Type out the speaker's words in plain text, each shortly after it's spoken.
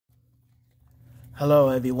Hello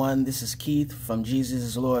everyone, this is Keith from Jesus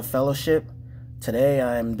is Lord Fellowship. Today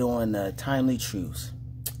I am doing Timely Truths.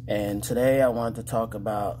 And today I want to talk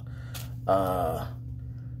about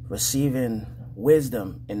receiving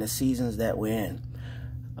wisdom in the seasons that we're in.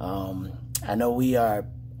 I know we are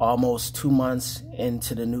almost 2 months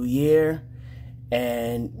into the new year.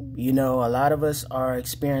 And, you know, a lot of us are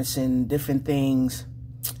experiencing different things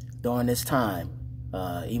during this time,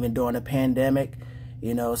 even during the pandemic.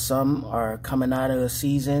 You know, some are coming out of a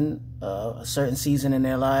certain season in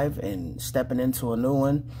their life and stepping into a new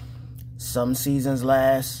one. Some seasons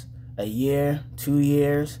last a year, 2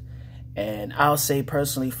 years. And I'll say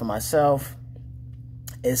personally for myself,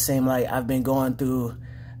 it seemed like I've been going through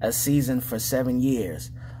a season for 7 years.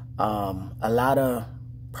 A lot of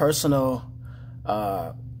personal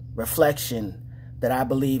reflection that I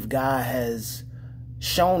believe God has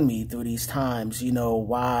shown me through these times, you know,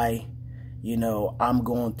 why I'm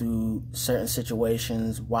going through certain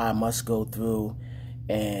situations, why I must go through.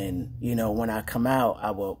 And, you know, when I come out, I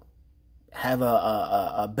will have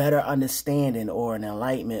a better understanding or an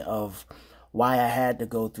enlightenment of why I had to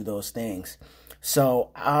go through those things. So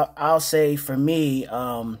I'll say for me,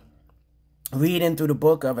 reading through the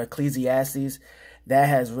book of Ecclesiastes, that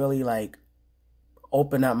has really like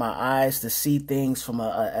opened up my eyes to see things from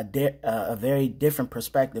a very different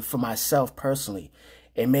perspective for myself personally.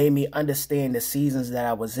 It made me understand the seasons that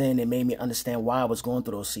I was in. It made me understand why I was going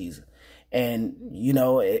through those seasons. And, you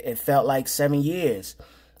know, it felt like 7 years.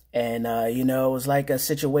 And, you know, it was like a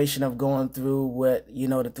situation of going through what, you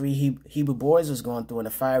know, the three Hebrew boys was going through in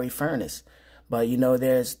a fiery furnace. But, you know,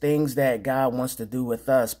 there's things that God wants to do with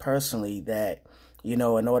us personally that, you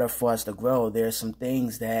know, in order for us to grow, there's some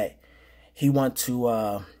things that he wants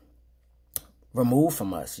to remove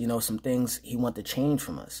from us. You know, some things he wants to change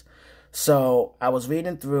from us. So I was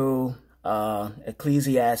reading through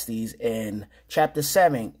Ecclesiastes in chapter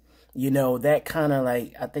 7, you know, that kind of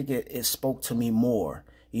like, I think it spoke to me more,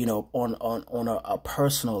 you know, on a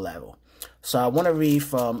personal level. So I want to read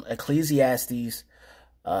from Ecclesiastes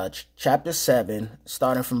chapter 7,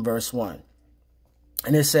 starting from verse 1.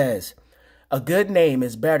 And it says, "A good name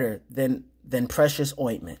is better than precious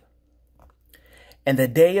ointment, and the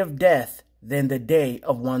day of death than the day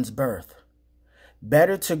of one's birth.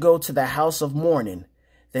 Better to go to the house of mourning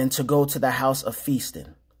than to go to the house of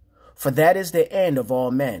feasting. For that is the end of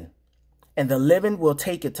all men, and the living will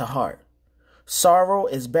take it to heart. Sorrow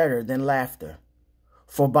is better than laughter,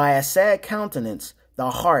 for by a sad countenance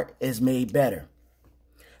the heart is made better.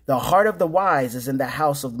 The heart of the wise is in the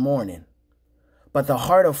house of mourning, but the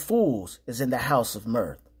heart of fools is in the house of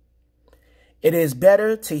mirth. It is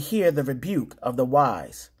better to hear the rebuke of the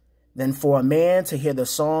wise than for a man to hear the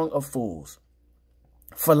song of fools.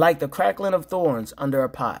 For like the crackling of thorns under a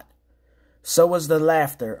pot, so is the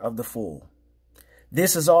laughter of the fool.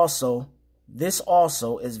 This also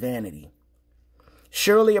is vanity.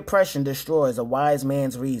 Surely oppression destroys a wise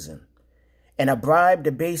man's reason, and a bribe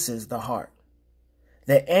debases the heart.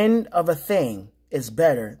 The end of a thing is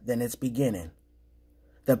better than its beginning.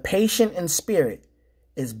 The patient in spirit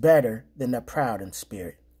is better than the proud in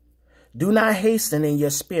spirit. Do not hasten in your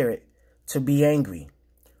spirit to be angry,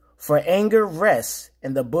 for anger rests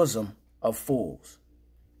in the bosom of fools."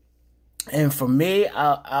 And for me,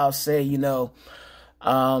 I'll say, you know,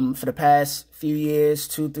 for the past few years,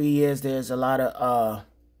 2-3 years, there's a lot of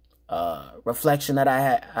reflection that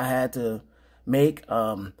I had to make.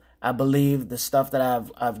 I believe the stuff that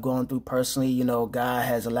I've gone through personally, you know, God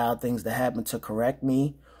has allowed things to happen to correct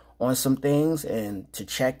me on some things and to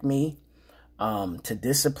check me, to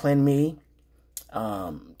discipline me,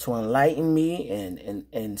 to enlighten me and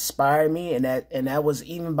inspire me. And that was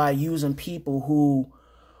even by using people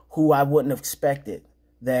who I wouldn't have expected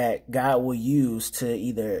that God will use to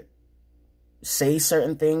either say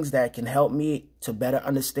certain things that can help me to better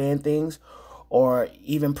understand things, or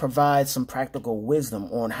even provide some practical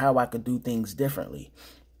wisdom on how I could do things differently.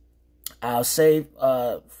 I'll say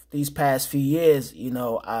these past few years, you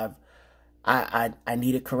know, I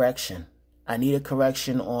needed correction. I needed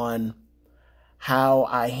correction on how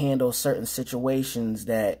I handle certain situations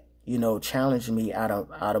that, you know, challenge me out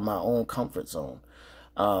of my own comfort zone.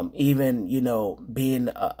 Even, you know, being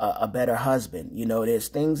a better husband. You know, there's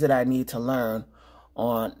things that I need to learn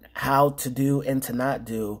on how to do and to not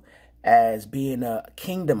do as being a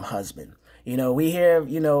kingdom husband. You know, we hear,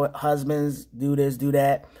 you know, husbands do this, do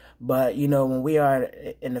that. But, you know, when we are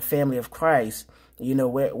in the family of Christ, you know,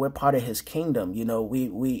 we're part of his kingdom. You know,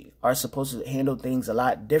 we are supposed to handle things a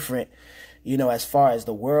lot different, you know, as far as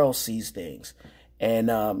the world sees things. And,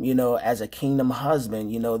 you know, as a kingdom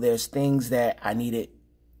husband, you know, there's things that I needed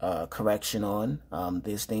correction on.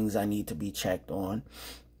 There's things I need to be checked on.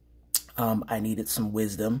 I needed some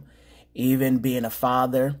wisdom. Even being a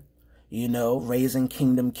father, you know, raising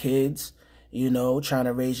kingdom kids, you know, trying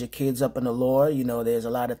to raise your kids up in the Lord. You know, there's a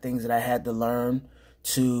lot of things that I had to learn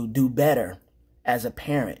to do better as a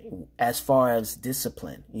parent, as far as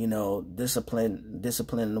discipline, you know, discipline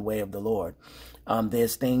in the way of the Lord.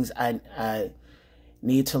 There's things I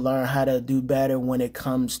need to learn how to do better when it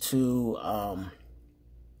comes to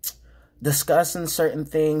discussing certain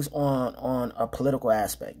things on a political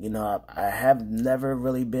aspect. You know, I have never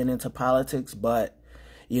really been into politics, but,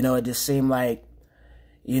 you know, it just seemed like,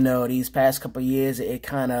 you know, these past couple of years, it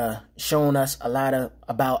kind of shown us a lot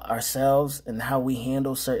about ourselves and how we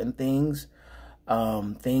handle certain things.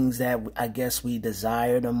 Things that I guess we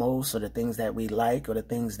desire the most, or the things that we like, or the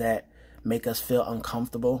things that make us feel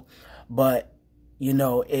uncomfortable. But, you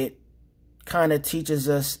know, it kind of teaches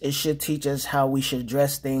us, it should teach us how we should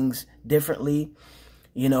address things differently,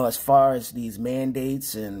 you know, as far as these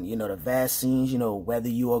mandates and, you know, the vaccines, you know, whether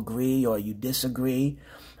you agree or you disagree.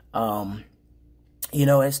 You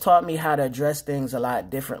know, it's taught me how to address things a lot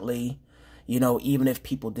differently, you know, even if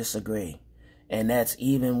people disagree. And that's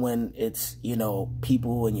even when it's, you know,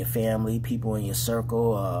 people in your family, people in your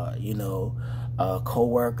circle, you know,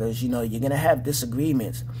 co-workers. You know, you're going to have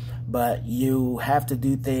disagreements, but you have to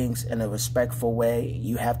do things in a respectful way.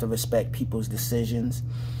 You have to respect people's decisions.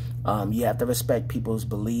 You have to respect people's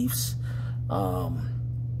beliefs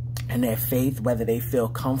and their faith, whether they feel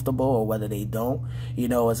comfortable or whether they don't. You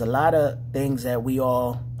know, there's a lot of things that we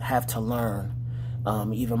all have to learn,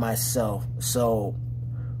 even myself. So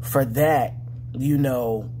for that, you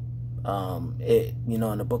know, you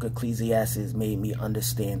know, in the book of Ecclesiastes made me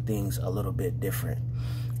understand things a little bit different.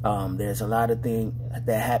 There's a lot of things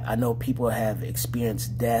that I know people have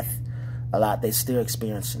experienced death a lot. They're still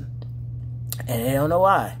experiencing, and they don't know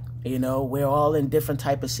why. You know, we're all in different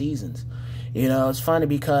type of seasons. You know, it's funny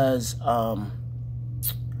because one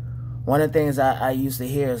of the things I used to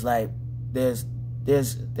hear is like there's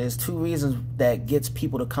two reasons that gets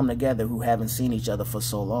people to come together who haven't seen each other for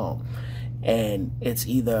so long. And it's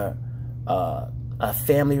either a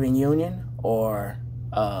family reunion or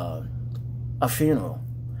a funeral.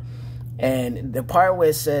 And the part where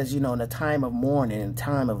it says, you know, in a time of mourning and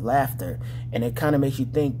time of laughter, and it kind of makes you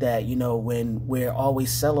think that, you know, when we're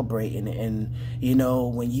always celebrating and, you know,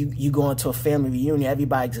 when you go into a family reunion,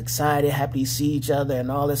 everybody's excited, happy to see each other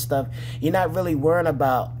and all this stuff. You're not really worrying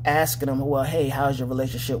about asking them, well, hey, how's your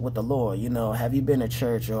relationship with the Lord? You know, have you been to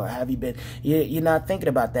church, or have you been, you're not thinking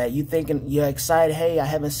about that. You're excited. Hey, I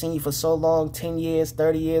haven't seen you for so long, 10 years,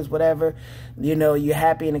 30 years, whatever. You know, you're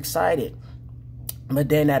happy and excited. But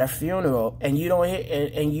then at a funeral, and you don't hear,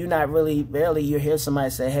 and you're not really, rarely you hear somebody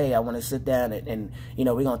say, hey, I want to sit down and you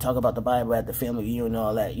know, we're going to talk about the Bible at the family reunion and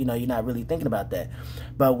all that. You know, you're not really thinking about that.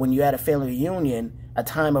 But when you're at a family reunion, a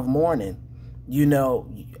time of mourning, you know,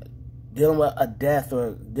 dealing with a death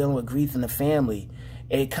or dealing with grief in the family,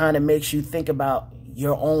 it kind of makes you think about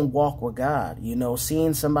your own walk with God. You know,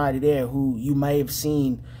 seeing somebody there who you may have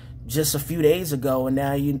seen just a few days ago, and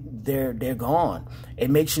now they're gone. It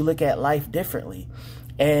makes you look at life differently,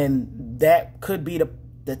 and that could be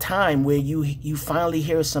the time where you finally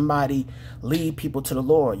hear somebody lead people to the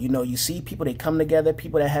Lord. You know, you see people, they come together,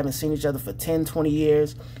 people that haven't seen each other for 10, 20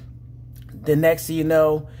 years. The next thing you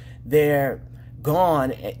know, they're gone.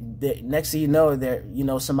 The next thing you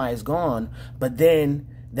know, somebody's gone. But then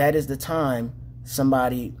that is the time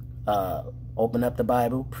somebody open up the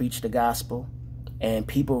Bible, preach the gospel, and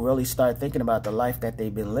people really start thinking about the life that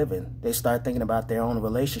they've been living. They start thinking about their own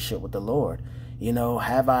relationship with the Lord. You know,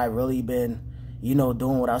 have I really been, you know,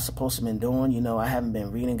 doing what I was supposed to have been doing? You know, I haven't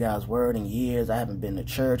been reading God's word in years. I haven't been to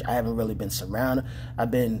church. I haven't really been surrounded.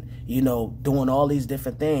 I've been, you know, doing all these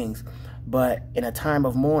different things. But in a time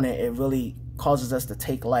of mourning, it really causes us to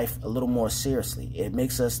take life a little more seriously. It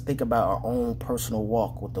makes us think about our own personal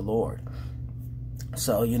walk with the Lord.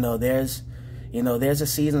 So, you know, there's a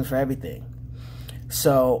season for everything.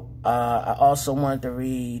 So I also wanted to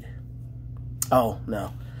read,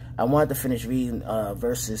 I wanted to finish reading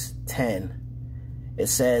verses 10. It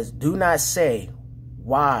says, do not say,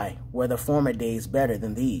 why were the former days better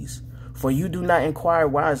than these? For you do not inquire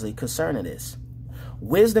wisely concerning this.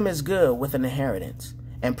 Wisdom is good with an inheritance,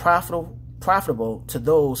 and profitable to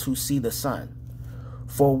those who see the sun.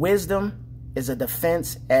 For wisdom is a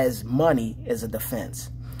defense as money is a defense.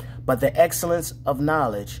 But the excellence of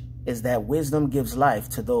knowledge is that wisdom gives life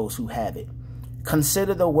to those who have it.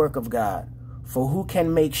 Consider the work of God, for who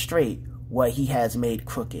can make straight what he has made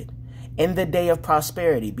crooked? In the day of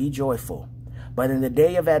prosperity, be joyful, but in the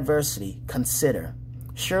day of adversity, consider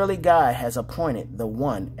Surely God has appointed the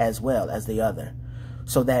one as well as the other,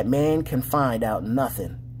 so that man can find out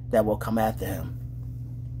nothing that will come after him.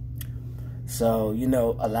 So, you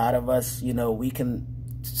know, a lot of us, you know, we can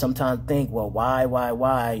sometimes think, well,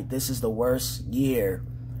 why? This is the worst year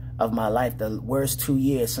of my life, the worst 2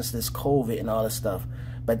 years since this COVID and all this stuff.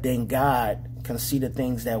 But then God can see the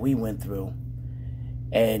things that we went through.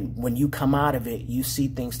 And when you come out of it, you see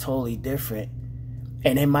things totally different.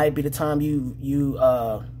 And it might be the time you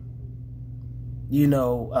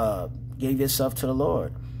gave yourself to the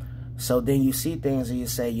Lord. So then you see things and you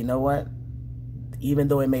say, you know what? Even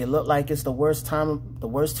though it may look like it's the worst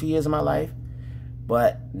 2 years of my life,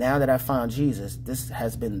 but now that I found Jesus, this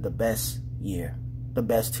has been the best year, the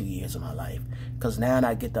best 2 years of my life. Because now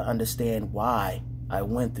I get to understand why I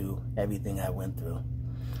went through everything I went through.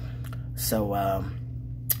 So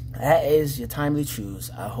that is your Timely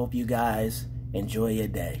Truths. I hope you guys enjoy your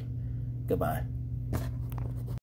day. Goodbye.